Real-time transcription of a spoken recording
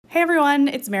Hey everyone,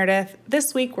 it's Meredith.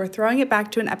 This week we're throwing it back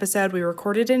to an episode we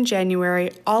recorded in January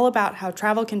all about how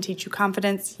travel can teach you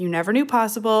confidence you never knew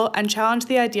possible and challenge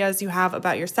the ideas you have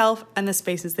about yourself and the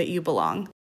spaces that you belong.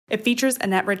 It features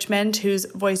Annette Richmond, whose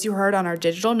voice you heard on our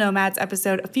Digital Nomads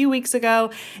episode a few weeks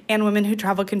ago, and Women Who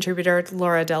Travel contributor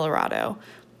Laura Delorato.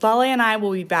 Lale and I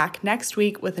will be back next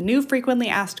week with a new frequently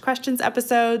asked questions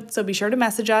episode, so be sure to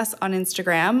message us on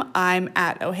Instagram. I'm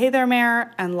at Oh Hey There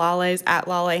Mare, and Lale's at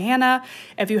Lale Hannah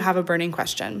if you have a burning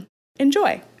question.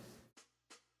 Enjoy!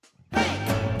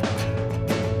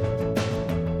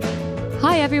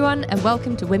 Hi everyone, and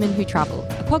welcome to Women Who Travel,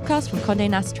 a podcast from Condé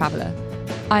Nast Traveller.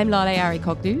 I'm Lale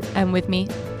Arikoglu, and with me,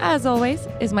 as always,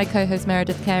 is my co-host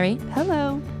Meredith Carey.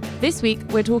 Hello! This week,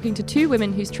 we're talking to two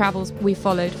women whose travels we've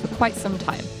followed for quite some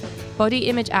time. Body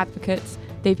image advocates,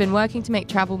 they've been working to make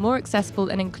travel more accessible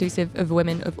and inclusive of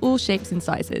women of all shapes and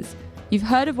sizes. You've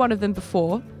heard of one of them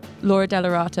before, Laura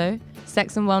Delorato,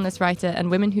 sex and wellness writer and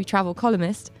Women Who Travel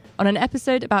columnist, on an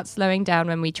episode about slowing down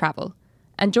when we travel.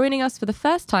 And joining us for the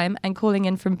first time and calling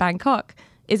in from Bangkok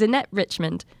is Annette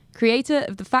Richmond, creator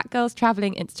of the Fat Girls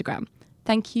Traveling Instagram.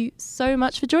 Thank you so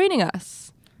much for joining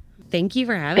us. Thank you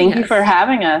for having us. Thank you for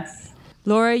having us.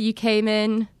 Laura, you came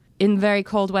in very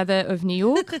cold weather of New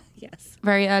York. Yes.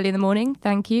 Very early in the morning.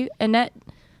 Thank you. Annette,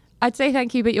 I'd say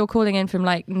thank you, but you're calling in from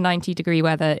like 90-degree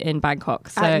weather in Bangkok.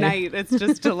 So. At night, it's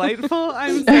just delightful.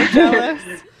 I'm so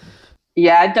jealous.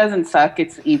 Yeah, it doesn't suck.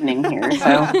 It's evening here,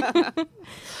 so.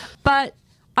 But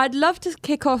I'd love to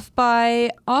kick off by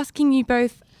asking you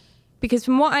both, because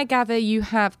from what I gather, you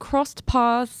have crossed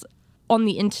paths on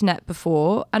the internet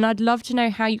before, and I'd love to know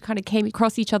how you kind of came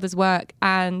across each other's work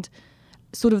and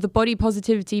sort of the body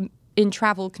positivity in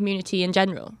travel community in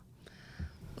general.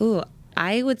 Ooh,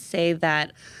 I would say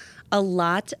that a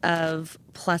lot of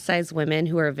plus size women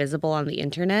who are visible on the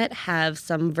internet have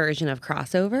some version of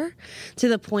crossover, to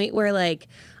the point where like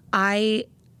I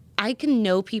can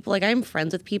know people, like I'm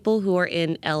friends with people who are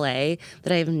in LA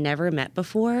that I've never met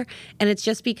before, and it's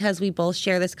just because we both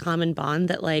share this common bond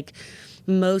that like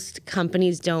most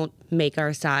companies don't make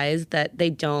our size, that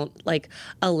they don't like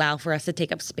allow for us to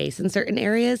take up space in certain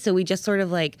areas. So we just sort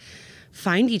of like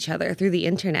find each other through the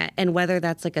internet. And whether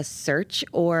that's like a search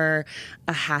or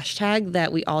a hashtag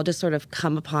that we all just sort of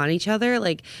come upon each other,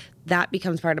 like that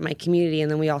becomes part of my community.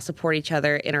 And then we all support each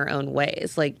other in our own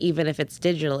ways. Like even if it's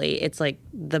digitally, it's like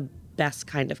the best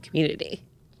kind of community.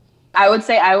 I would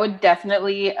say I would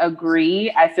definitely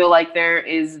agree. I feel like there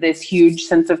is this huge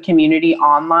sense of community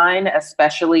online,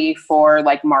 especially for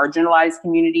like marginalized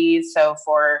communities. So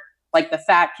for like the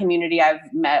fat community, I've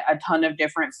met a ton of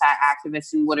different fat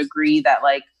activists and would agree that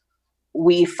like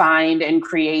we find and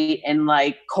create and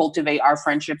like cultivate our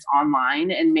friendships online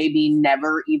and maybe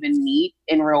never even meet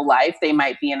in real life. They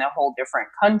might be in a whole different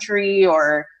country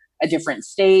or a different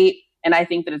state. And I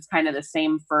think that it's kind of the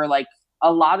same for like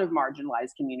a lot of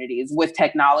marginalized communities. With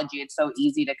technology, it's so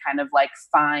easy to kind of like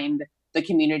find the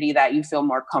community that you feel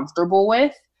more comfortable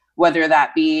with, whether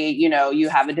that be, you know, you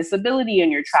have a disability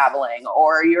and you're traveling,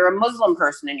 or you're a Muslim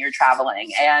person and you're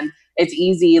traveling. And it's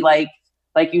easy, like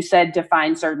you said, to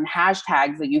find certain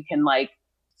hashtags that you can like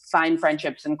find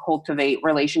friendships and cultivate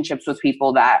relationships with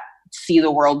people that see the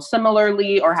world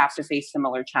similarly or have to face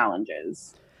similar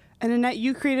challenges. And Annette,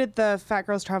 you created the Fat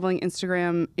Girls Traveling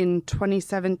Instagram in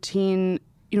 2017.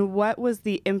 You know, what was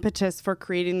the impetus for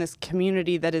creating this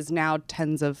community that is now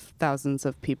tens of thousands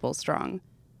of people strong?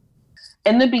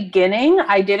 In the beginning,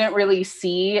 I didn't really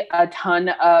see a ton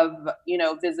of, you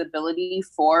know, visibility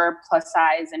for plus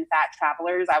size and fat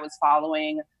travelers. I was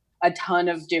following a ton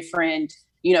of different,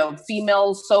 you know,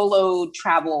 female solo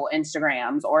travel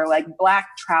Instagrams or like Black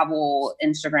travel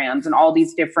Instagrams and all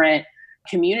these different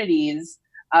communities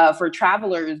for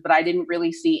travelers, but I didn't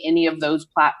really see any of those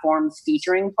platforms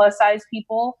featuring plus size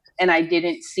people. And I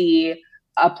didn't see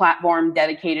a platform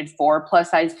dedicated for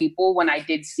plus size people when I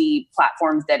did see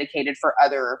platforms dedicated for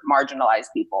other marginalized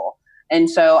people. And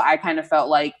so I kind of felt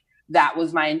like that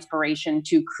was my inspiration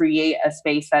to create a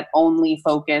space that only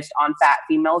focused on fat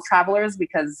female travelers,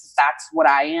 because that's what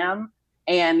I am,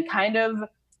 and kind of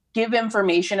give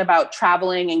information about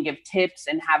traveling and give tips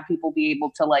and have people be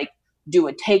able to like do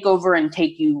a takeover and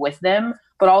take you with them,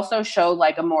 but also show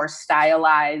like a more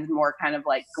stylized, more kind of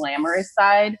like glamorous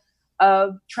side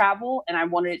of travel. And I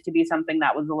wanted it to be something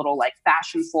that was a little like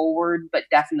fashion forward, but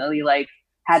definitely like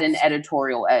had an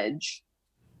editorial edge.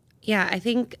 Yeah, I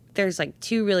think there's like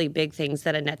two really big things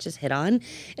that Annette just hit on.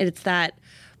 And it's that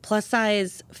plus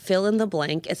size fill in the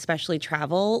blank, especially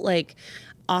travel, like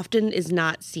often is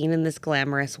not seen in this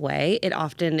glamorous way. It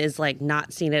often is like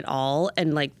not seen at all.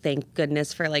 And like, thank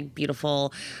goodness for like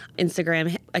beautiful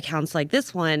Instagram accounts like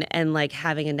this one and like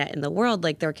having Annette in the world,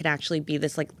 like there can actually be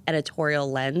this like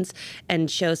editorial lens and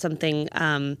show something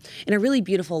in a really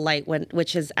beautiful light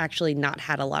which has actually not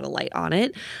had a lot of light on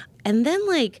it. And then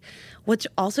like what's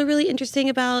also really interesting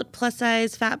about plus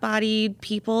size fat bodied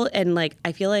people, and like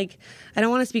I feel like I don't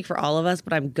want to speak for all of us,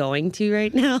 but I'm going to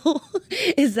right now,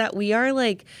 is that we are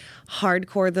like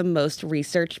hardcore the most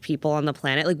researched people on the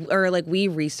planet. Like we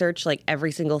research like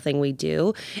every single thing we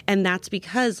do. And that's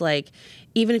because like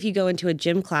even if you go into a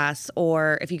gym class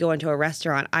or if you go into a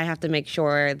restaurant, I have to make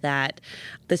sure that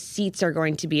the seats are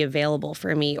going to be available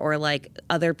for me, or like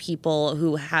other people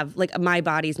who have like my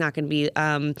body's not going to be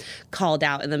called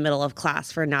out in the middle of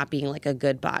class for not being like a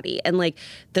good body. And like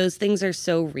those things are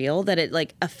so real that it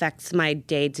like affects my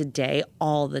day to day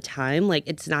all the time. Like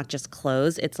it's not just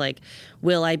clothes. It's like,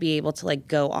 will I be able to like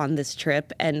go on this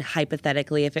trip? And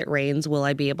hypothetically, if it rains, will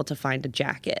I be able to find a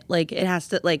jacket? Like it has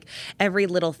to, like every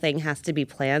little thing has to be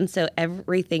planned. So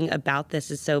everything about this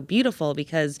is so beautiful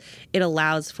because it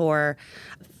allows for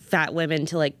fat women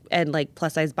to like, and like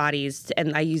plus size bodies,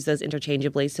 and I use those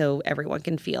interchangeably so everyone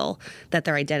can feel that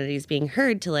their identity is being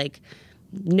heard, to like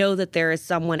know that there is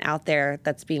someone out there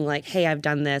that's being like, hey, I've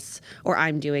done this, or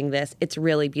I'm doing this. It's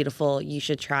really beautiful. You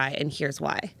should try. And here's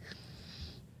why.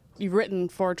 You've written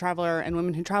for Traveler and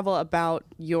Women Who Travel about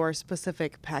your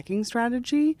specific packing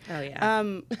strategy. Oh, yeah.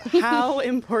 How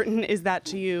important is that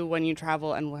to you when you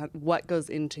travel, and what goes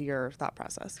into your thought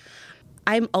process?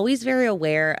 I'm always very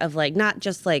aware of like not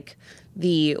just like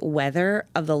the weather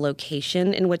of the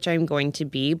location in which I'm going to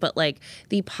be, but like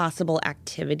the possible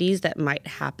activities that might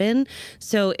happen.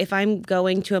 So if I'm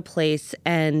going to a place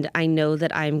and I know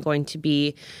that I'm going to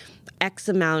be X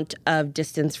amount of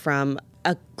distance from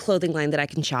a clothing line that I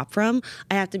can shop from,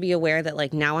 I have to be aware that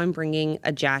like now I'm bringing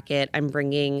a jacket, I'm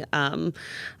bringing a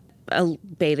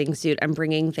bathing suit, I'm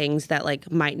bringing things that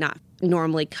like might not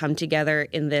normally come together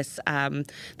in this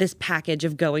this package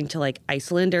of going to like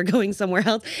Iceland or going somewhere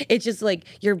else. It's just like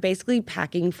you're basically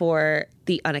packing for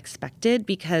the unexpected,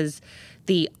 because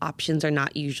the options are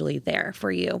not usually there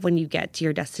for you when you get to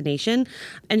your destination.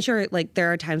 And sure, like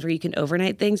there are times where you can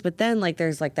overnight things, but then like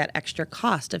there's like that extra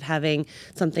cost of having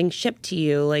something shipped to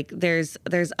you. Like there's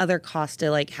other cost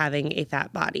to like having a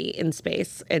fat body in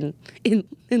space, and in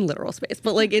literal space,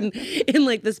 but like in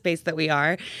like the space that we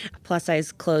are. Plus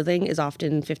size clothing is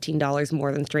often $15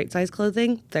 more than straight size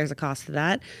clothing. There's a cost to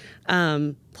that.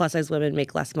 Plus size women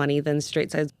make less money than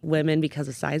straight size women because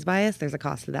of size bias. There's a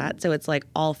cost to that. So it's like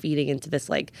all feeding into this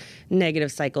like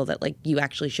negative cycle that like you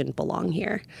actually shouldn't belong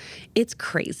here. It's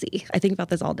crazy. I think about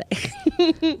this all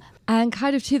day. And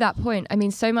kind of to that point, I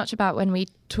mean, so much about when we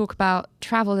talk about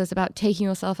travel is about taking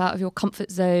yourself out of your comfort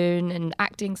zone and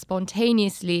acting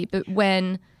spontaneously. But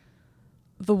when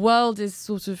the world is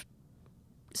sort of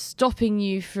stopping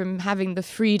you from having the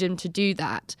freedom to do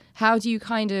that, how do you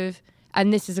kind of,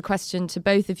 and this is a question to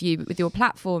both of you, but with your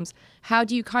platforms, how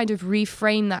do you kind of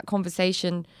reframe that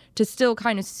conversation to still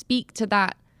kind of speak to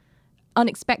that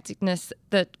unexpectedness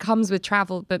that comes with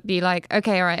travel, but be like,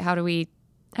 okay, all right, how do we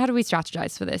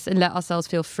strategize for this and let ourselves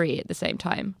feel free at the same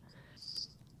time?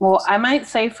 Well, I might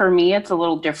say for me, it's a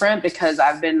little different because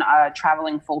I've been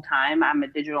traveling full time. I'm a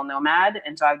digital nomad.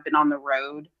 And so I've been on the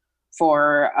road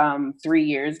for 3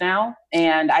 years now.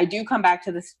 And I do come back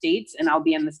to the States, and I'll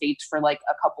be in the States for like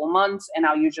a couple months, and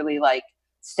I'll usually like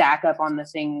stack up on the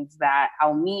things that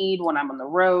I'll need when I'm on the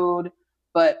road.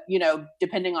 But, you know,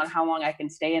 depending on how long I can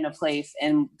stay in a place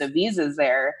and the visa's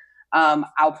there,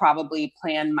 I'll probably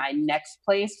plan my next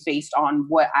place based on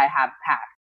what I have packed.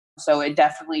 So it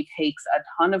definitely takes a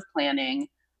ton of planning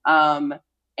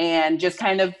and just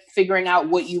kind of figuring out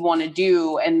what you want to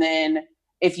do. And then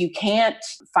if you can't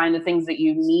find the things that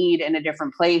you need in a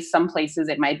different place, some places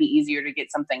it might be easier to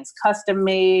get some things custom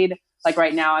made. Like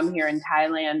right now I'm here in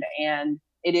Thailand, and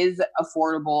it is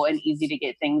affordable and easy to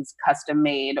get things custom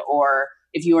made. Or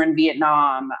if you were in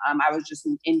Vietnam, I was just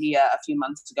in India a few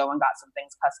months ago and got some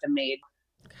things custom made.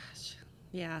 Gosh,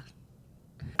 yeah.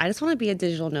 I just want to be a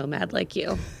digital nomad like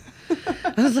you.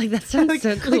 I was like, that sounds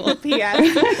so cool. Like the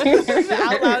PS.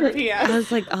 Out loud PS. I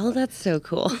was like, oh, that's so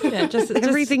cool. Yeah, just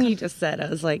everything you just said. I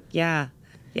was like, yeah.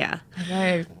 I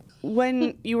know.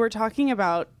 When you were talking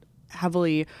about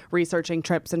heavily researching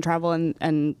trips and travel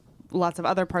and lots of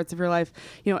other parts of your life,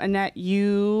 you know, Annette,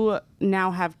 you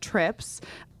now have trips.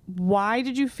 Why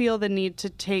did you feel the need to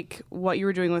take what you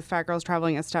were doing with Fat Girls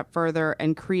Traveling a step further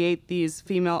and create these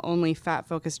female-only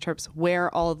fat-focused trips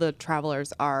where all the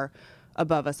travelers are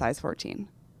above a size 14?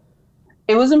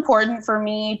 It was important for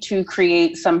me to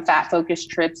create some fat-focused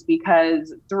trips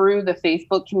because through the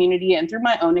Facebook community and through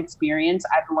my own experience,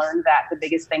 I've learned that the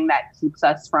biggest thing that keeps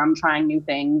us from trying new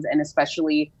things, and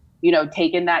especially,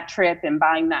 taking that trip and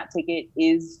buying that ticket,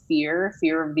 is fear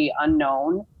of the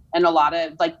unknown. And a lot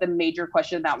of the major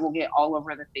question that we'll get all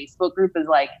over the Facebook group is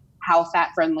how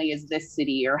fat-friendly is this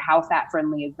city, or how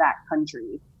fat-friendly is that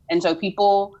country? And so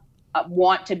people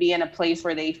want to be in a place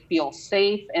where they feel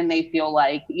safe and they feel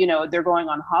they're going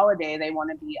on holiday. They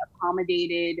want to be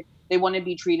accommodated. They want to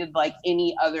be treated like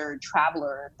any other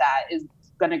traveler that is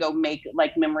going to go make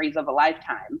memories of a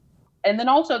lifetime. And then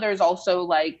also there's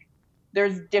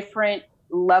different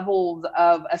levels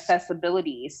of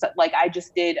accessibility. So, I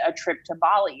just did a trip to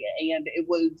Bali, and it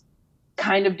was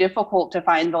kind of difficult to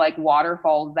find the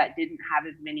waterfalls that didn't have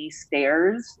as many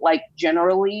stairs.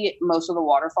 Generally, most of the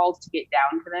waterfalls, to get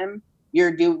down to them,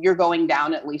 you're going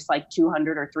down at least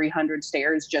 200 or 300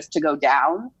 stairs just to go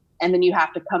down, and then you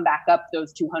have to come back up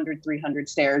those 200, 300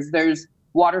 stairs. There's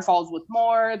waterfalls with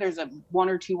more, there's one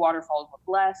or two waterfalls with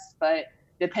less, but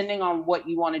depending on what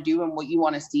you want to do and what you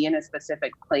want to see in a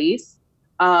specific place,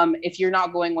 if you're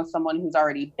not going with someone who's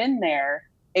already been there,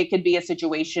 it could be a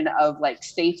situation of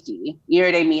safety, you know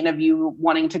what I mean? Of you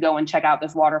wanting to go and check out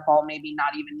this waterfall, maybe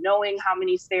not even knowing how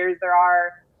many stairs there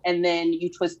are, and then you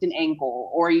twist an ankle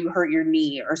or you hurt your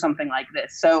knee or something like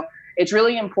this. So it's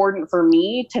really important for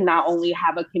me to not only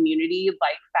have a community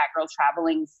like Fat Girls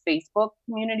Traveling Facebook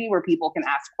community where people can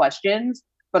ask questions,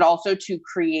 but also to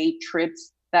create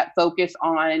trips that focus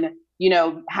on,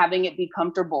 having it be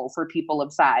comfortable for people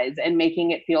of size and making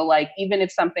it feel even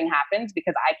if something happens,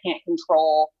 because I can't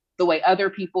control the way other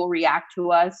people react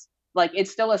to us, it's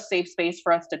still a safe space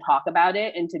for us to talk about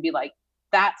it and to be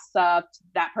that sucked,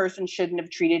 that person shouldn't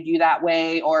have treated you that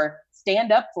way, or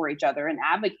stand up for each other and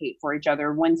advocate for each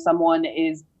other when someone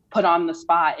is put on the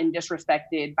spot and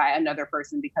disrespected by another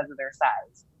person because of their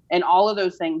size. And all of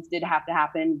those things did have to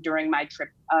happen during my trip,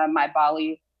 my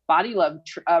Body Love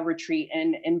retreat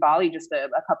in Bali just a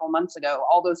couple months ago.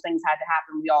 All those things had to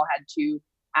happen. We all had to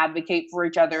advocate for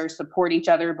each other, support each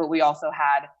other, but we also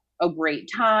had a great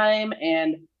time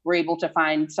and were able to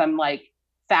find some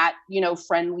fat,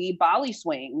 friendly Bali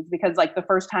swings, because the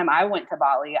first time I went to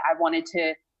Bali, I wanted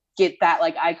to get that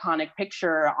iconic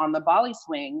picture on the Bali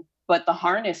swing, but the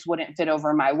harness wouldn't fit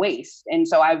over my waist. And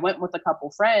so I went with a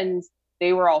couple friends.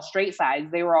 They were all straight sides.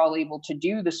 They were all able to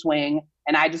do the swing.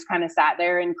 And I just kind of sat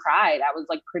there and cried. I was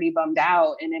pretty bummed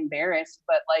out and embarrassed,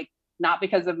 but not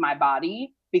because of my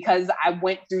body, because I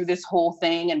went through this whole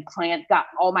thing and got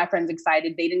all my friends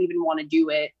excited. They didn't even want to do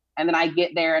it. And then I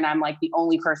get there and I'm the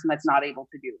only person that's not able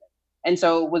to do it. And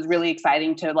so it was really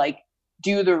exciting to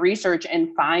do the research and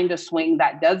find a swing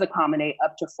that does accommodate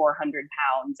up to 400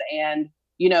 pounds and,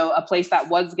 a place that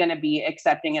was going to be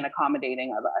accepting and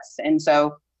accommodating of us. And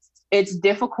so it's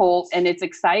difficult and it's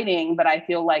exciting, but I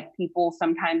feel people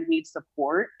sometimes need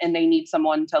support and they need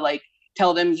someone to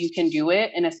tell them you can do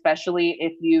it. And especially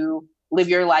if you live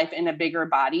your life in a bigger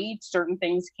body, certain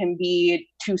things can be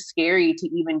too scary to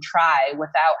even try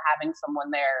without having someone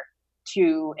there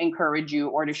to encourage you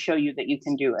or to show you that you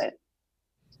can do it.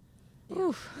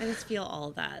 Oof. I just feel all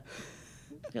of that.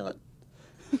 I feel it.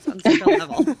 On such a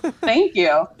level. Thank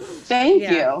you. Thank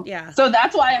you. Yeah. So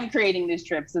that's why I'm creating these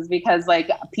trips, is because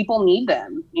people need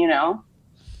them,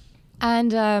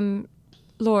 And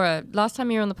Laura, last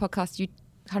time you were on the podcast, you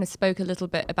kind of spoke a little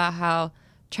bit about how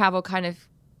travel kind of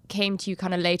came to you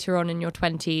kind of later on in your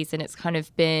 20s, and it's kind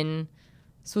of been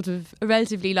sort of a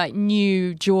relatively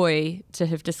new joy to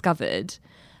have discovered.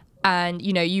 And,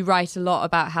 you write a lot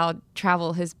about how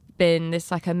travel has been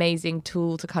this amazing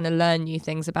tool to kind of learn new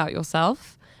things about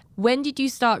yourself. When did you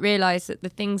start realize that the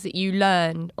things that you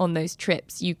learn on those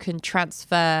trips you can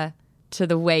transfer to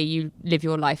the way you live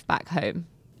your life back home?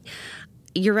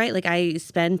 You're right. I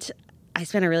spent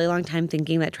a really long time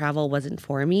thinking that travel wasn't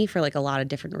for me for a lot of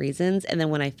different reasons. And then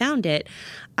when I found it,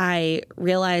 I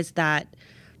realized that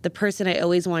the person I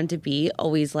always wanted to be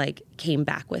always came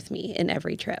back with me in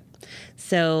every trip.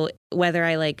 So whether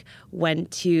I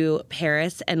went to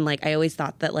Paris and I always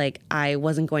thought that I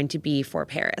wasn't going to be for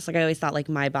Paris. I always thought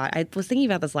my body, I was thinking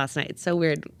about this last night. It's so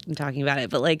weird I'm talking about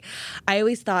it, but I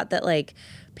always thought that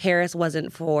Paris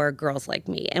wasn't for girls like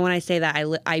me. And when I say that,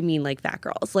 I mean fat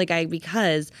girls.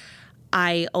 Because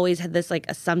I always had this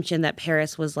assumption that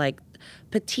Paris was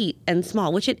petite and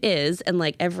small, which it is,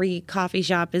 and every coffee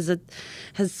shop has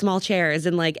small chairs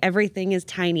and everything is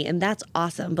tiny, and that's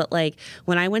awesome. But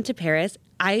when I went to Paris,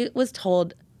 I was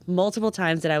told multiple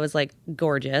times that I was like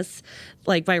gorgeous,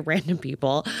 like by random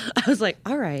people. I was like,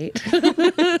 all right. You're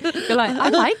like, I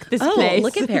like this place. Oh,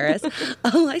 look at Paris.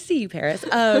 Oh, I see you, Paris.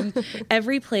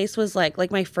 Every place was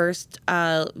like my first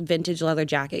vintage leather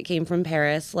jacket came from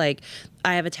Paris. Like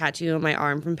I have a tattoo on my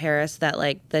arm from Paris that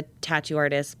like the tattoo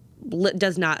artist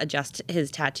does not adjust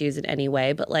his tattoos in any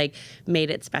way, but like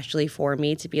made it specially for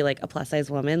me to be like a plus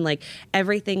size woman. Like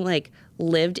everything like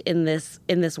lived in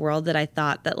this world that I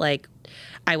thought that like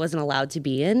I wasn't allowed to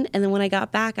be in. And then when I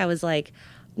got back, I was like,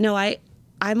 no,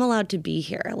 I'm allowed to be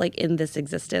here, like in this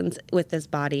existence with this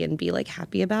body and be like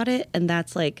happy about it. And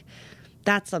that's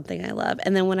something I love.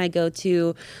 And then when I go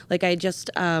to like, I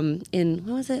just in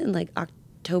like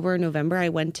October, November, I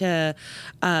went to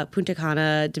Punta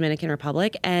Cana, Dominican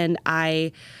Republic, and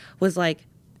I was like,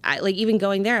 even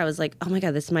going there, I was like, oh my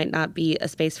God, this might not be a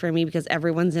space for me because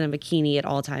everyone's in a bikini at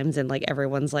all times and like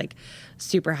everyone's like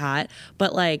super hot.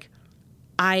 But like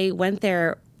I went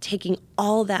there taking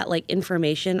all that like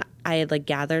information I had like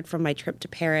gathered from my trip to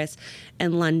Paris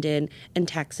and London and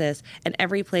Texas and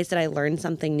every place that I learned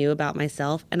something new about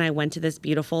myself. And I went to this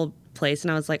beautiful place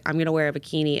and I was like, I'm going to wear a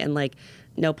bikini and like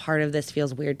no part of this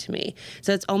feels weird to me.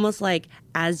 So it's almost like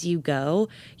as you go,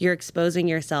 you're exposing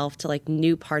yourself to like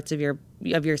new parts of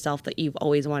yourself that you've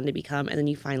always wanted to become. And then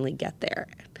you finally get there.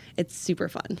 It's super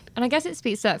fun. And I guess it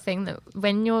speaks to that thing that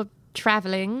when you're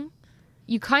traveling,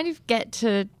 you kind of get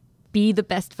to be the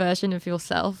best version of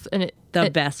yourself. And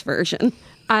best version.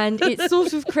 And it's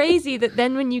sort of crazy that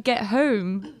then when you get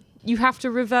home, you have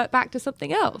to revert back to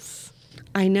something else.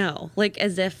 I know, like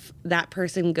as if that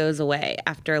person goes away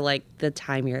after like the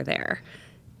time you're there.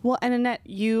 Well, and Annette,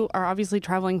 you are obviously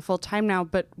traveling full time now,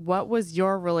 but what was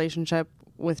your relationship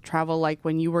with travel like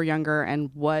when you were younger,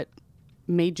 and what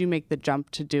made you make the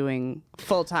jump to doing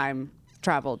full time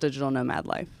travel, digital nomad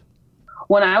life?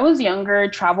 When I was younger,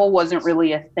 travel wasn't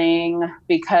really a thing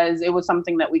because it was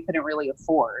something that we couldn't really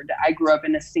afford. I grew up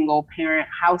in a single parent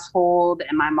household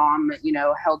and my mom,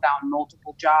 held down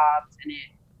multiple jobs, and it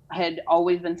had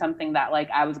always been something that like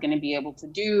I was going to be able to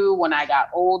do when I got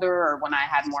older or when I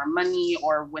had more money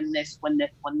or when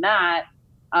that.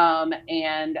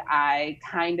 And I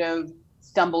kind of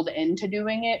stumbled into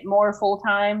doing it more full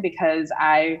time because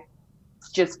I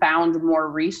just found more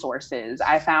resources.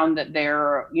 I found that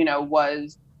there,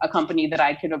 was a company that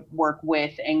I could work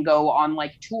with and go on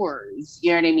like tours.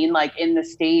 You know what I mean? Like in the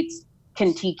States,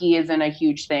 Kentucky isn't a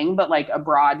huge thing, but like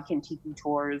abroad, Kentucky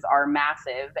tours are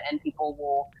massive and people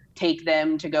will take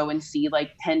them to go and see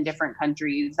like 10 different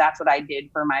countries. That's what I did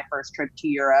for my first trip to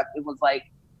Europe. It was like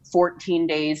 14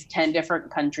 days, 10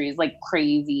 different countries, like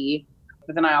crazy.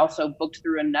 But then I also booked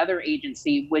through another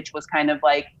agency, which was kind of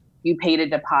like you paid a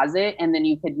deposit and then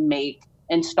you could make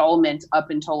installments up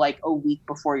until like a week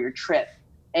before your trip.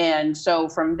 And so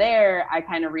from there, I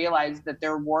kind of realized that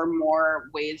there were more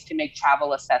ways to make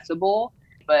travel accessible.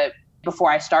 But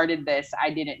before I started this,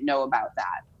 I didn't know about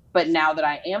that. But now that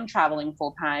I am traveling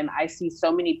full time, I see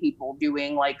so many people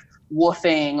doing like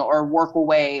woofing or work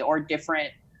away or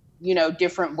different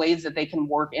ways that they can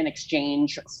work in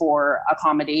exchange for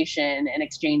accommodation, in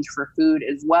exchange for food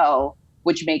as well,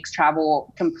 which makes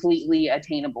travel completely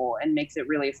attainable and makes it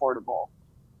really affordable.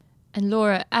 And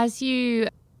Laura, as you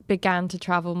began to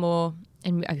travel more,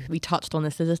 and we touched on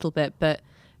this a little bit, but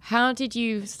how did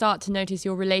you start to notice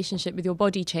your relationship with your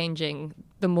body changing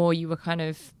the more you were kind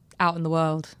of out in the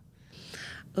world?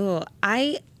 Oh,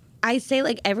 I say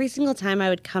like every single time I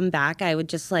would come back, I would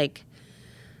just like,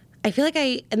 I feel like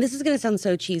and this is going to sound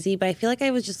so cheesy, but I feel like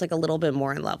I was just like a little bit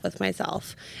more in love with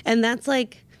myself. And that's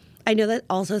like, I know that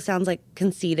also sounds like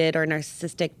conceited or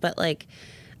narcissistic, but like,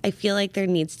 I feel like there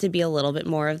needs to be a little bit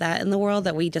more of that in the world,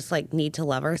 that we just like need to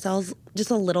love ourselves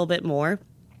just a little bit more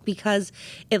because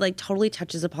it like totally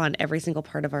touches upon every single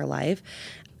part of our life.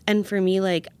 And for me,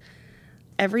 like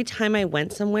every time I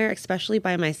went somewhere, especially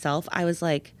by myself, I was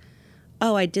like,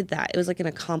 oh, I did that. It was like an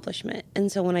accomplishment.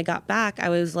 And so when I got back, I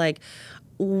was like,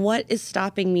 what is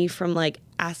stopping me from like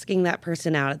asking that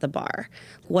person out at the bar?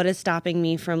 What is stopping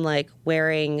me from like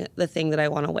wearing the thing that I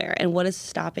want to wear? And what is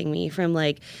stopping me from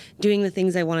like doing the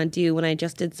things I want to do when I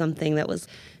just did something that was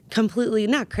completely,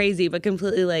 not crazy, but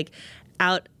completely like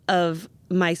out of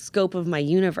my scope of my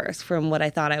universe from what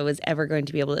I thought I was ever going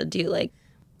to be able to do? Like,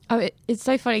 oh, it's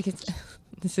so funny because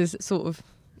this is sort of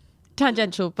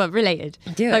tangential but related.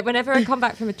 Like whenever I come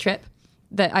back from a trip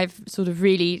that I've sort of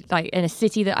really like in a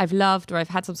city that I've loved, or I've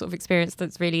had some sort of experience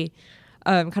that's really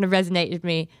kind of resonated with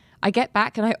me, I get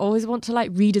back and I always want to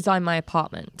like redesign my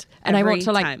apartment, and I want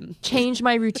to like change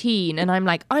my routine, and I'm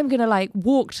like, I'm gonna like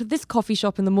walk to this coffee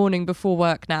shop in the morning before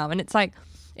work now, and it's like,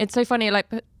 It's so funny, like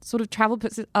sort of travel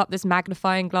puts up this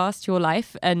magnifying glass to your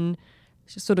life and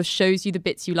just sort of shows you the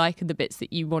bits you like and the bits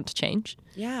that you want to change.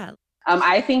 Yeah.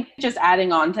 I think just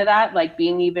adding on to that, like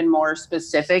being even more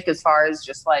specific as far as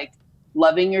just like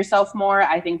loving yourself more,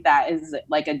 I think that is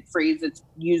like a phrase that's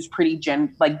used pretty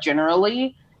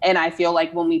generally. And I feel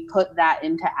like when we put that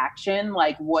into action,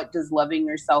 like what does loving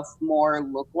yourself more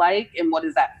look like and what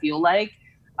does that feel like?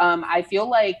 I feel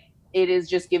like it is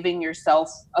just giving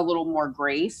yourself a little more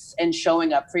grace and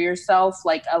showing up for yourself,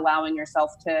 like allowing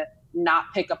yourself to not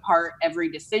pick apart every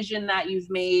decision that you've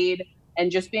made and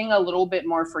just being a little bit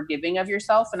more forgiving of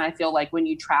yourself. And I feel like when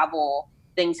you travel,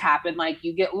 things happen, like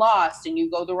you get lost and you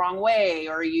go the wrong way,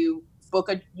 or you book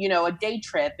a day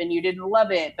trip and you didn't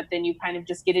love it, but then you kind of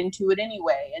just get into it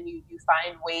anyway. And you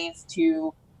find ways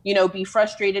to, be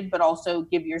frustrated, but also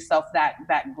give yourself that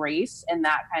grace, and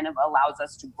that kind of allows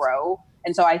us to grow.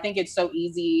 And so I think it's so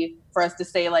easy for us to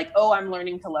say like, oh, I'm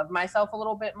learning to love myself a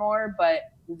little bit more. But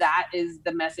that is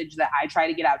the message that I try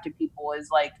to get out to people is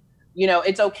like,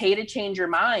 it's okay to change your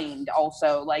mind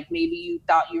also. Like maybe you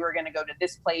thought you were going to go to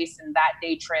this place and that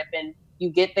day trip, and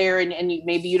you get there and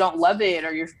maybe you don't love it,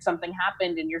 or something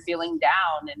happened and you're feeling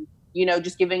down, and,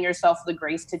 just giving yourself the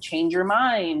grace to change your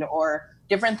mind or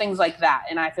different things like that.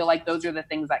 And I feel like those are the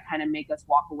things that kind of make us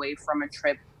walk away from a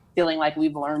trip feeling like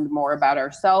we've learned more about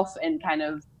ourselves and kind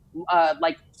of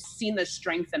like seen the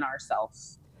strength in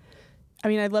ourselves. I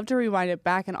mean, I'd love to rewind it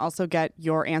back and also get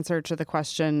your answer to the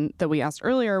question that we asked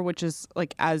earlier, which is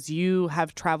like, as you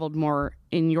have traveled more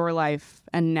in your life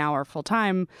and now are full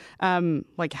time,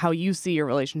 like how you see your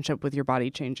relationship with your body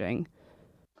changing.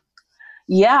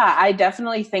 Yeah, I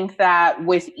definitely think that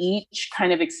with each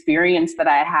kind of experience that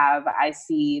I have, I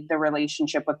see the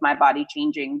relationship with my body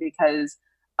changing because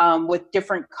with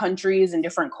different countries and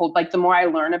different like the more I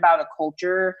learn about a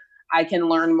culture, I can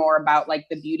learn more about like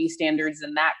the beauty standards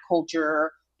in that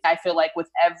culture. I feel like with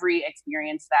every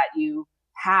experience that you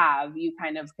have, you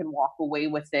kind of can walk away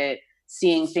with it,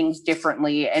 seeing things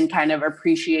differently and kind of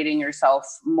appreciating yourself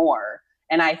more.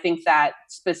 And I think that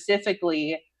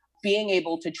specifically being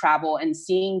able to travel and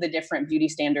seeing the different beauty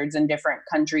standards in different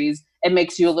countries, it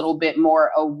makes you a little bit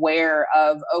more aware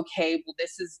of, okay, well,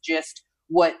 this is just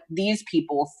what these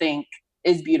people think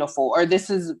is beautiful, or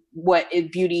this is what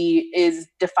beauty is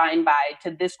defined by to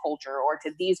this culture or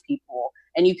to these people.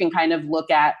 And you can kind of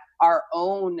look at our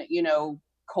own,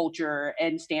 culture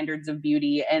and standards of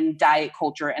beauty and diet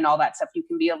culture and all that stuff. You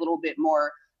can be a little bit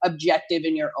more objective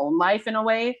in your own life in a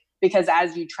way, because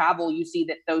as you travel, you see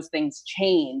that those things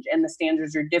change and the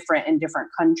standards are different in different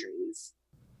countries.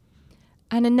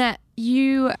 And Annette,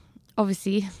 you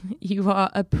are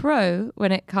a pro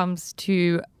when it comes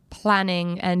to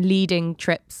planning and leading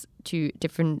trips to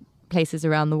different places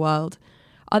around the world.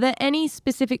 Are there any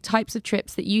specific types of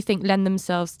trips that you think lend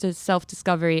themselves to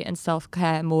self-discovery and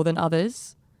self-care more than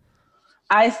others?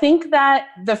 I think that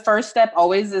the first step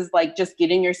always is like just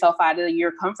getting yourself out of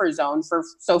your comfort zone.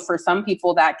 So for some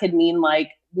people that could mean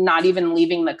like not even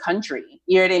leaving the country.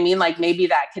 You know what I mean? Like maybe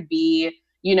that could be,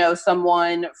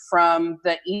 someone from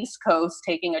the East Coast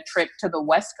taking a trip to the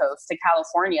West Coast to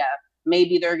California.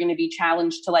 Maybe they're going to be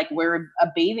challenged to like wear a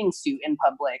bathing suit in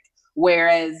public,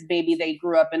 whereas maybe they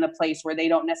grew up in a place where they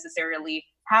don't necessarily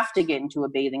have to get into a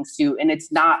bathing suit and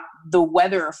it's not the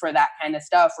weather for that kind of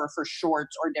stuff, or for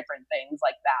shorts or different things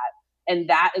like that. And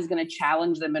that is going to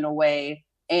challenge them in a way.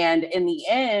 And in the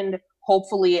end,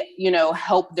 hopefully,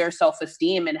 help their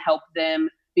self-esteem and help them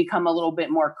become a little bit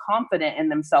more confident in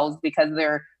themselves because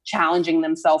they're challenging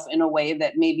themselves in a way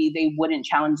that maybe they wouldn't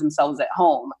challenge themselves at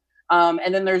home.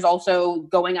 And then there's also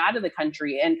going out of the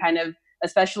country and kind of,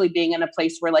 especially being in a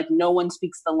place where like no one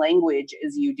speaks the language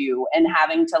as you do, and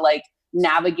having to like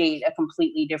navigate a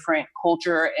completely different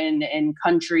culture and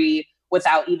country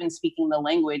without even speaking the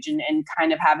language and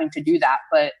kind of having to do that.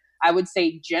 But I would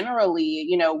say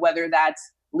generally, whether that's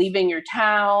leaving your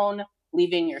town,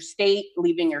 leaving your state,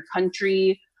 leaving your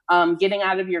country, getting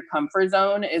out of your comfort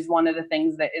zone is one of the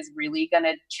things that is really going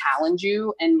to challenge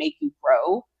you and make you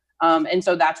grow. And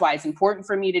so that's why it's important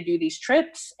for me to do these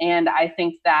trips. And I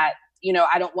think that,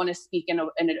 I don't want to speak in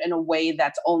a way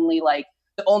that's only like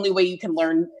the only way you can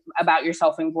learn about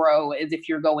yourself and grow is if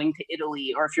you're going to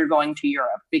Italy or if you're going to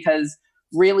Europe, because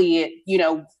really,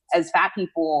 as fat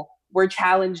people, we're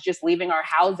challenged just leaving our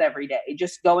house every day,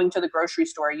 just going to the grocery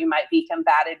store. You might be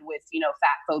combated with,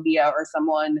 fat phobia or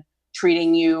someone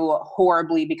treating you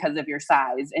horribly because of your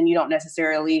size. And you don't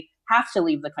necessarily have to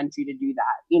leave the country to do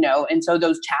that, and so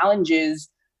those challenges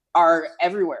are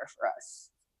everywhere for us.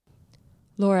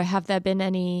 Laura, have there been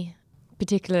any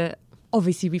particular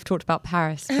obviously we've talked about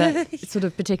Paris, but sort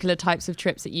of particular types of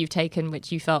trips that you've taken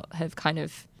which you felt have kind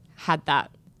of had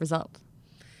that result?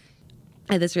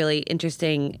 I had this really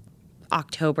interesting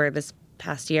October this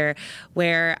past year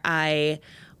where I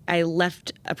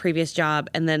left a previous job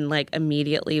and then like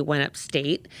immediately went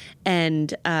upstate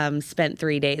and spent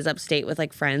 3 days upstate with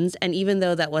like friends. And even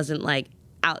though that wasn't like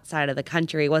outside of the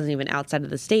country, it wasn't even outside of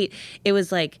the state, it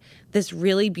was like this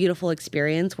really beautiful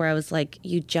experience where I was like,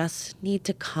 you just need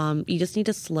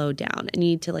to slow down and you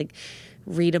need to like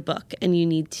read a book and you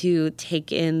need to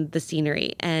take in the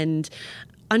scenery, and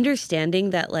understanding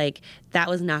that like that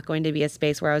was not going to be a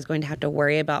space where I was going to have to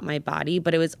worry about my body,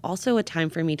 but it was also a time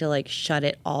for me to like shut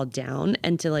it all down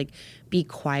and to like be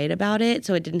quiet about it,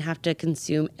 so it didn't have to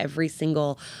consume every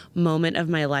single moment of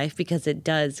my life, because it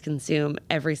does consume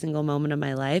every single moment of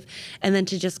my life. And then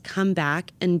to just come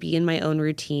back and be in my own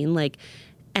routine, like,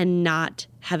 and not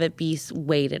have it be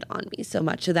weighted on me so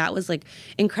much. So that was like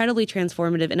incredibly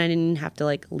transformative, and I didn't have to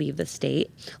like leave the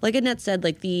state. Like Annette said,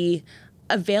 like the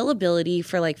availability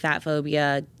for like fat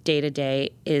phobia day to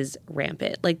day is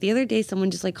rampant. Like the other day, someone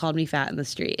just like called me fat in the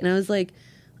street, and I was like,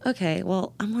 okay,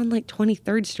 well, I'm on like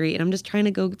 23rd Street and I'm just trying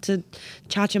to go to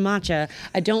Cha-Cha Matcha.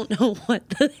 I don't know what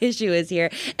the issue is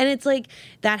here. And it's like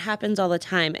that happens all the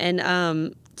time.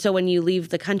 And so when you leave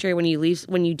the country, when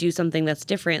you do something that's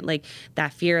different, like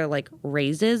that fear like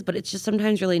raises, but it's just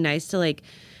sometimes really nice to like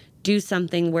do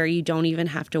something where you don't even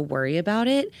have to worry about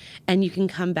it, and you can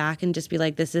come back and just be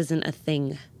like, this isn't a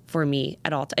thing for me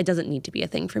at all. It doesn't need to be a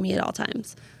thing for me at all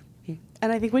times.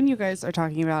 And I think when you guys are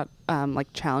talking about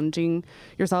like challenging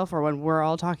yourself, or when we're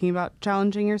all talking about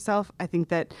challenging yourself, I think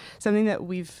that something that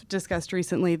we've discussed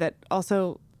recently that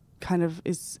also kind of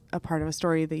is a part of a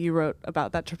story that you wrote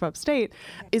about that trip upstate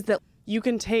is that you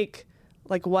can take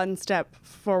like one step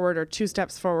forward or two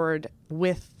steps forward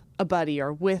with a buddy,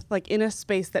 or with like in a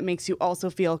space that makes you also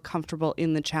feel comfortable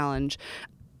in the challenge.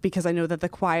 Because I know that the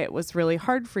quiet was really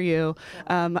hard for you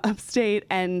upstate.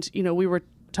 And, you know, we were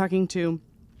talking to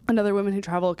another Women Who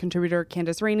Travel contributor,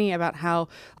 Candace Rainey, about how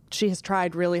she has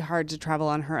tried really hard to travel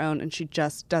on her own and she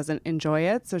just doesn't enjoy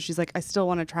it. So she's like, I still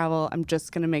want to travel. I'm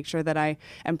just going to make sure that I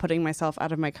am putting myself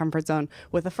out of my comfort zone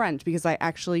with a friend, because I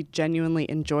actually genuinely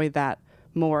enjoy that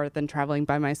more than traveling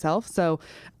by myself. So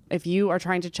if you are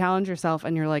trying to challenge yourself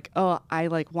and you're like, oh, I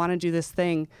like want to do this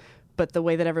thing, but the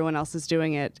way that everyone else is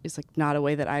doing it is like not a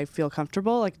way that I feel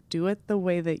comfortable, like do it the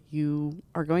way that you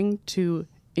are going to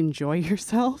enjoy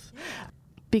yourself.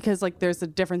 Because like there's a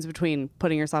difference between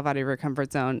putting yourself out of your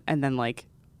comfort zone and then like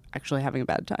actually having a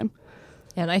bad time.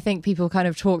 Yeah, and I think people kind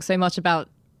of talk so much about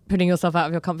putting yourself out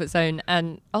of your comfort zone,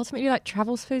 and ultimately like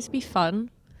travel's supposed to be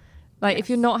fun. Like if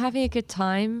you're not having a good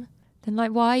time, then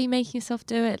like why are you making yourself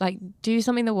do it? Like do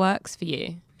something that works for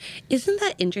you. Isn't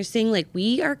that interesting? Like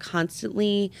we are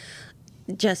constantly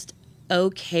just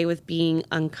okay with being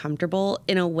uncomfortable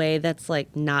in a way that's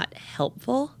like not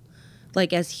helpful,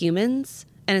 like as humans.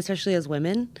 And especially as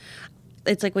women,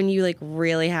 it's like when you like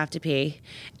really have to pee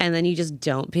and then you just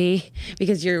don't pee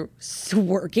because you're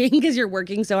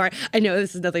working so hard. I know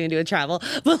this has nothing to do with travel,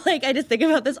 but like I just think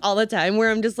about this all the time where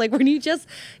I'm just like, when you're just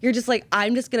like,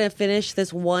 I'm just going to finish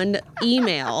this one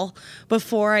email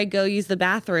before I go use the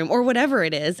bathroom or whatever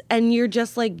it is. And you're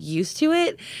just like used to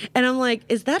it. And I'm like,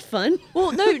 is that fun?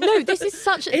 Well, no, this is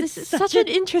such an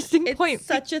interesting point. It's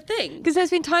such a thing. Because there's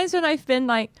been times when I've been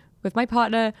like, with my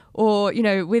partner or, you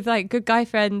know, with like good guy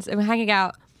friends and we're hanging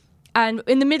out, and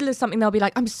in the middle of something they'll be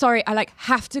like, I'm sorry, I like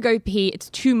have to go pee,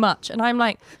 it's too much. And I'm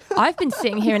like, I've been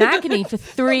sitting here in agony for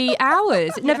 3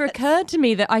 hours. It never occurred to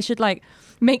me that I should like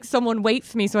make someone wait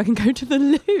for me so I can go to the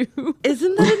loo.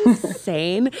 Isn't that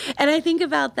insane? And I think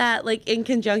about that like in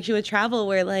conjunction with travel,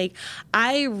 where like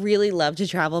I really love to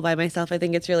travel by myself. I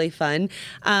think it's really fun.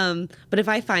 But if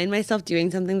I find myself doing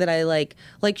something that I like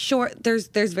sure, there's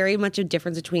very much a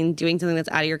difference between doing something that's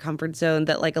out of your comfort zone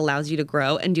that like allows you to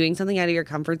grow, and doing something out of your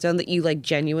comfort zone that you like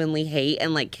genuinely hate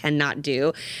and like cannot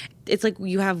do. It's like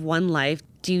you have one life.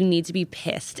 Do you need to be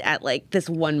pissed at like this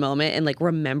one moment and like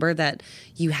remember that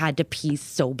you had to pee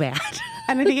so bad?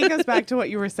 And I think it goes back to what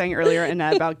you were saying earlier,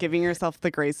 Annette, about giving yourself the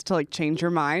grace to like change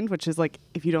your mind, which is like,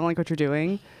 if you don't like what you're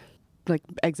doing, like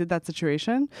exit that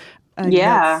situation. And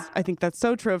I think that's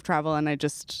so true of travel. And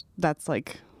that's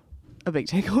like a big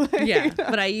takeaway. Yeah.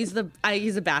 But I use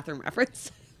a bathroom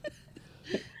reference.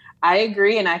 I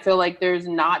agree. And I feel like there's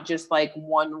not just like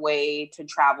one way to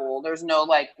travel. There's no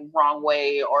like wrong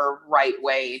way or right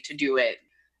way to do it.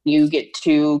 You get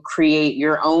to create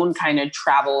your own kind of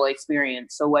travel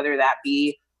experience. So whether that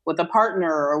be with a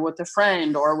partner or with a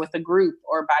friend or with a group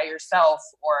or by yourself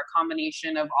or a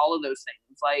combination of all of those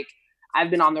things. Like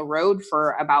I've been on the road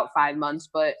for about 5 months,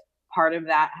 but Part of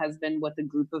that has been with a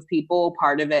group of people.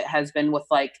 Part of it has been with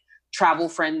like travel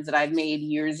friends that I've made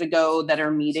years ago that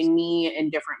are meeting me in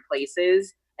different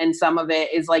places. And some of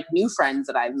it is like new friends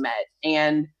that I've met.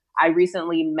 And I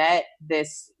recently met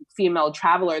this female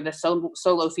traveler, the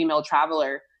solo female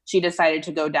traveler. She decided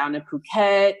to go down to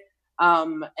Phuket.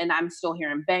 And I'm still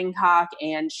here in Bangkok.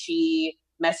 And she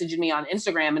messaged me on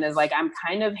Instagram and is like, I'm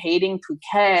kind of hating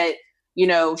Phuket. You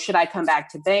know, should I come back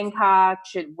to Bangkok?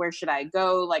 Where should I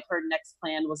go? Like her next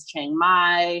plan was Chiang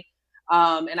Mai.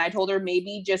 And I told her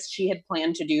maybe just she had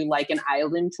planned to do like an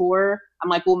island tour. I'm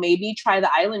like, well, maybe try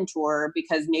the island tour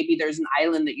because maybe there's an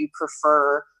island that you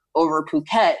prefer over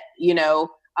Phuket, you know.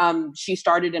 She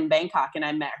started in Bangkok and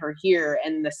I met her here,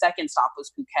 and the second stop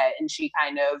was Phuket, and she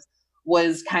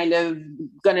was kind of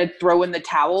gonna throw in the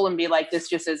towel and be like, this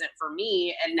just isn't for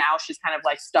me. And now she's kind of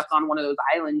like stuck on one of those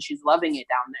islands. She's loving it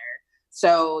down there.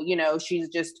 So, you know, she's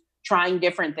just trying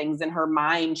different things. In her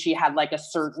mind, she had like a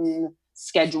certain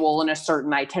schedule and a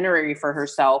certain itinerary for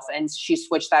herself, and she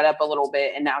switched that up a little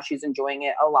bit, and now she's enjoying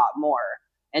it a lot more.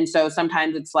 And so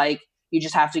sometimes it's like you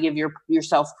just have to give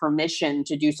yourself permission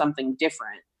to do something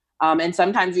different. And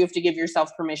sometimes you have to give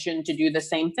yourself permission to do the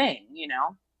same thing, you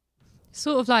know?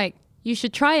 Sort of like, you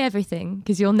should try everything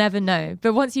because you'll never know.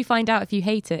 But once you find out if you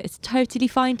hate it, it's totally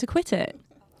fine to quit it.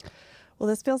 Well,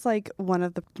 this feels like one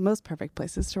of the most perfect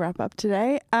places to wrap up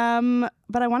today.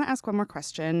 But I want to ask one more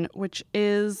question, which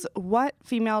is what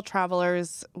female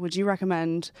travelers would you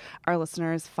recommend our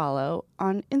listeners follow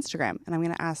on Instagram? And I'm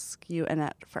going to ask you,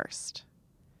 Annette, first.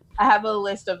 I have a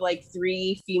list of like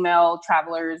 3 female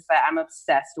travelers that I'm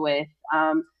obsessed with.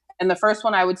 And the first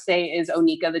one I would say is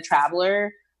Onika the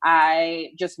Traveler.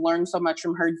 I just learned so much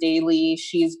from her daily.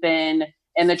 She's been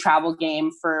in the travel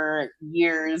game for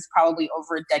years, probably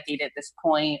over a decade at this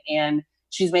point. And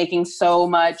she's making so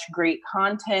much great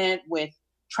content with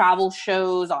travel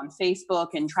shows on Facebook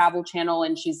and Travel Channel,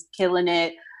 and she's killing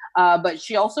it. But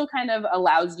she also kind of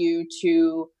allows you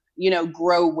to, you know,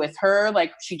 grow with her.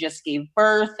 Like she just gave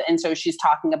birth. And so she's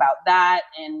talking about that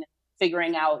and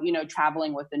figuring out, you know,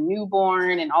 traveling with a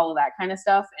newborn and all of that kind of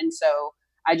stuff. And so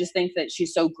I just think that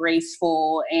she's so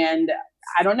graceful. And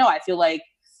I don't know, I feel like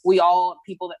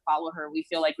people that follow her, we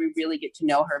feel like we really get to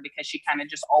know her because she kind of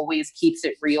just always keeps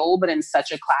it real, but in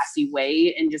such a classy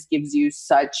way, and just gives you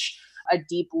such a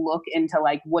deep look into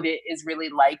like what it is really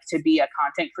like to be a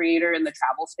content creator in the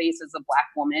travel space as a Black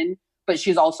woman. But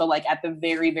she's also like at the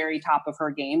very, very top of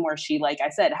her game where she, like I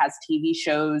said, has TV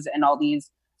shows and all these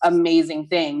amazing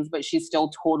things, but she's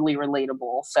still totally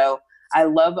relatable. So I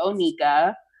love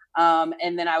Onika.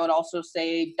 And then I would also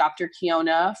say Dr.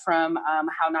 Kiona from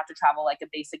How Not to Travel Like a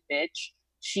Basic Bitch.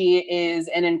 She is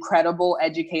an incredible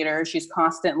educator. She's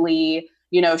constantly,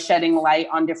 you know, shedding light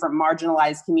on different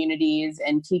marginalized communities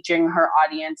and teaching her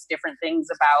audience different things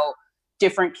about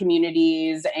different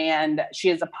communities. And she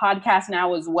has a podcast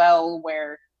now as well,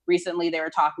 where recently they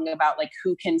were talking about like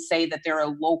who can say that they're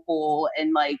a local,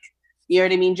 and like, you know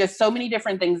what I mean? Just so many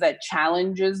different things that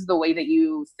challenges the way that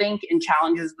you think and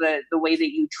challenges the way that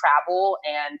you travel.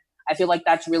 And I feel like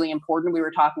that's really important. We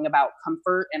were talking about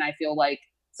comfort, and I feel like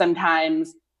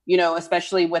sometimes, you know,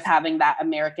 especially with having that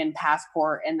American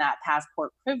passport and that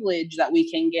passport privilege, that we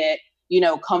can get, you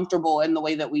know, comfortable in the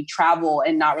way that we travel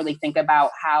and not really think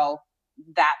about how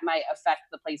that might affect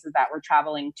the places that we're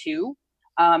traveling to.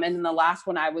 And then the last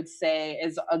one I would say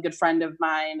is a good friend of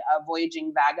mine,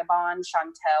 Voyaging Vagabond,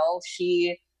 Chantel.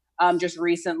 She just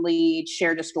recently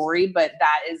shared a story, but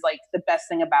that is like the best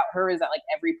thing about her is that like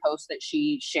every post that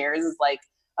she shares is like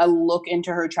a look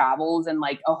into her travels and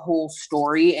like a whole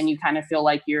story. And you kind of feel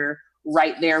like you're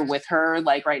right there with her.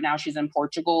 Like right now she's in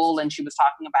Portugal, and she was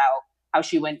talking about how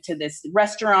she went to this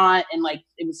restaurant and like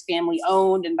it was family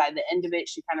owned. And by the end of it,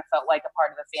 she kind of felt like a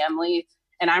part of the family.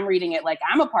 And I'm reading it like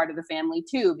I'm a part of the family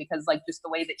too, because like just the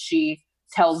way that she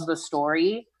tells the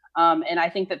story. And I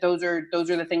think that those are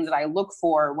the things that I look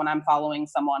for when I'm following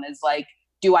someone is like,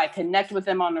 do I connect with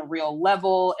them on a real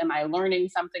level? Am I learning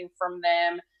something from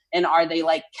them? And are they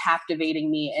like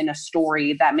captivating me in a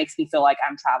story that makes me feel like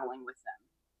I'm traveling with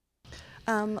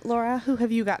them? Laura, who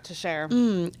have you got to share?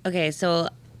 Okay, so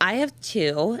I have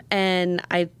 2, and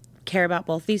I care about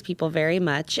both these people very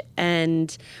much.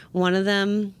 And one of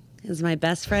them is my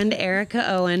best friend, Erica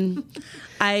Owen.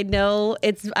 I know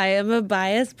I am a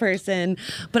biased person,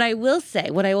 but I will say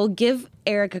what I will give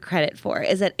Erica credit for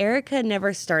is that Erica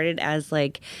never started as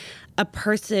like a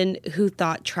person who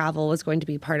thought travel was going to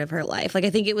be part of her life. Like I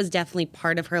think it was definitely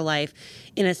part of her life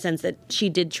in a sense that she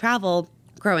did travel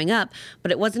growing up,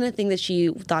 but it wasn't a thing that she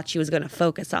thought she was going to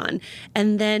focus on.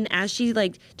 And then as she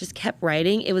like just kept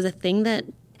writing, it was a thing that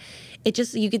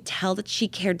you could tell that she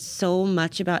cared so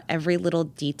much about every little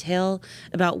detail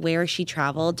about where she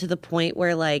traveled, to the point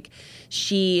where like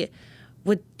she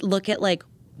would look at like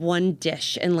one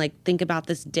dish and like think about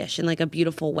this dish in like a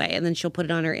beautiful way, and then she'll put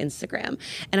it on her Instagram.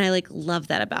 And I like love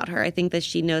that about her. I think that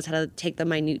she knows how to take the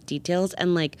minute details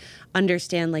and like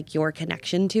understand like your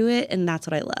connection to it, and that's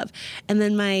what I love. And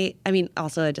then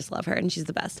also I just love her, and she's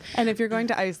the best. And if you're going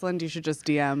to Iceland, you should just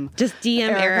DM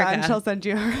Erica, and she'll send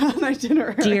you her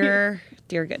itinerary.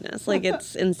 Dear goodness, like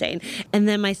it's insane. And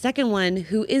then my second one,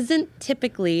 who isn't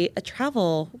typically a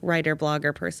travel writer,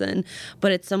 blogger person,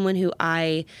 but it's someone who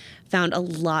I found a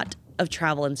lot of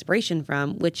travel inspiration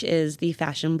from, which is the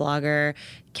fashion blogger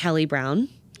Kelly Brown,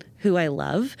 who I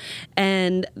love.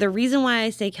 And the reason why I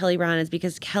say Kelly Brown is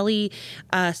because Kelly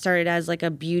started as like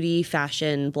a beauty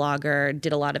fashion blogger,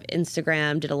 did a lot of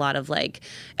Instagram, did a lot of like,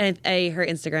 and her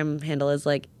Instagram handle is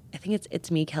like, I think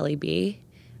it's me, Kelly B.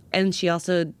 And she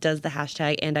also does the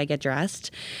hashtag and I get dressed.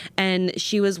 And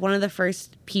she was one of the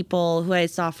first people who I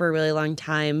saw for a really long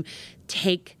time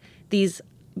take these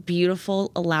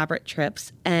beautiful, elaborate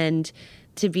trips, and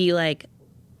to be like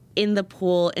in the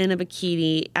pool in a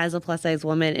bikini as a plus size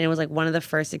woman. And it was like one of the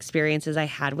first experiences I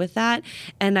had with that.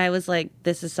 And I was like,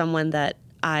 this is someone that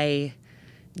I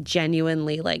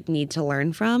genuinely like need to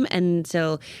learn from. And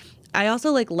so I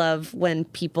also like love when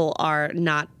people are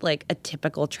not like a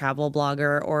typical travel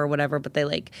blogger or whatever, but they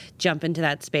like jump into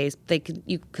that space.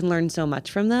 You can learn so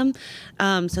much from them.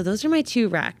 So those are my two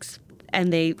recs,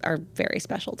 and they are very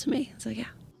special to me. So yeah.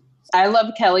 I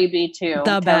love Kelly B too.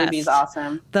 Kelly B's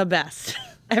awesome. The best.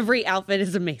 Every outfit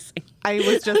is amazing. I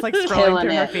was just like scrolling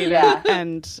through her feed,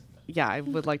 and yeah, I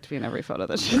would like to be in every photo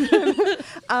that she's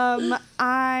in.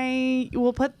 I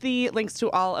will put the links to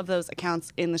all of those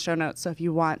accounts in the show notes. So if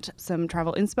you want some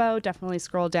travel inspo, definitely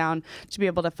scroll down to be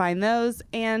able to find those.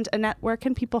 And Annette, where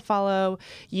can people follow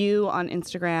you on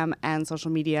Instagram and social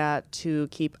media to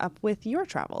keep up with your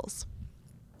travels?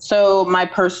 So my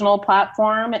personal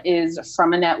platform is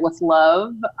From Annette with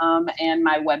Love, and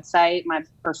my website, my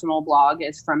personal blog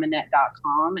is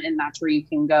fromannette.com, and that's where you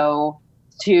can go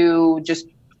to just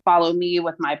follow me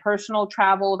with my personal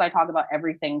travels. I talk about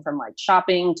everything from like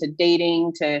shopping to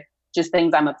dating to just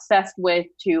things I'm obsessed with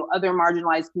to other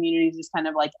marginalized communities, just kind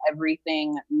of like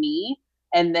everything me.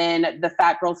 And then the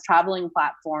Fat Girls Traveling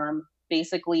platform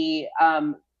basically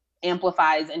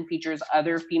amplifies and features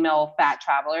other female fat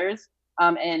travelers.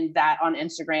 And that on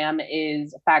Instagram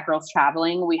is Fat Girls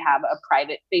Traveling. We have a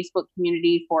private Facebook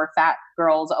community for fat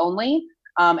girls only.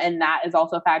 And that is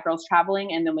also Fat Girls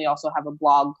Traveling. And then we also have a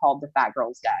blog called The Fat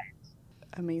Girls Guide.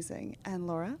 Amazing. And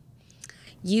Laura?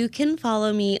 You can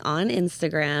follow me on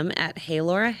Instagram at Hey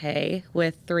Laura Hey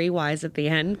with 3 Y's at the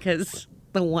end, because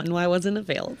the 1 Y wasn't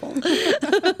available.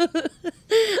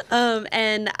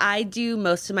 And I do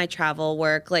most of my travel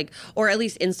work, like, or at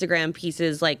least Instagram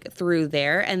pieces, like through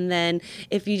there. And then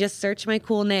if you just search my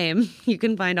cool name, you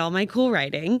can find all my cool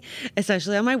writing,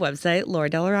 especially on my website,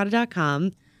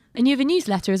 lauradelarada.com. And you have a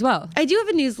newsletter as well. I do have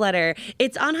a newsletter.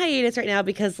 It's on hiatus right now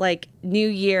because, like, New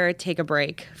Year, take a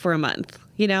break for a month,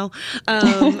 you know?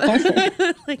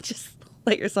 Like, just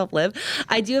let yourself live.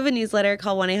 I do have a newsletter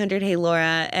called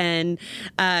 1-800-HEY-LAURA, and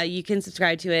you can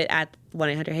subscribe to it at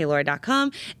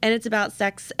 1-800-HEY-LAURA.com. And it's about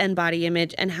sex and body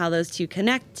image and how those two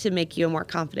connect to make you a more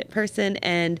confident person.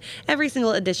 And every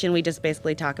single edition, we just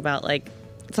basically talk about, like,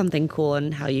 something cool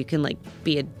and how you can, like,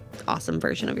 be an awesome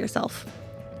version of yourself.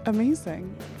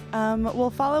 Amazing. We'll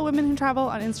follow Women Who Travel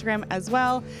on Instagram as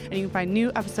well, and you can find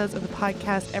new episodes of the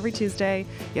podcast every Tuesday.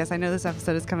 Yes, I know this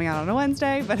episode is coming out on a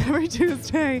Wednesday, but every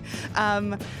Tuesday.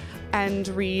 And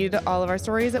read all of our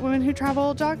stories at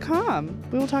womenwhotravel.com.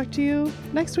 We will talk to you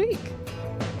next week.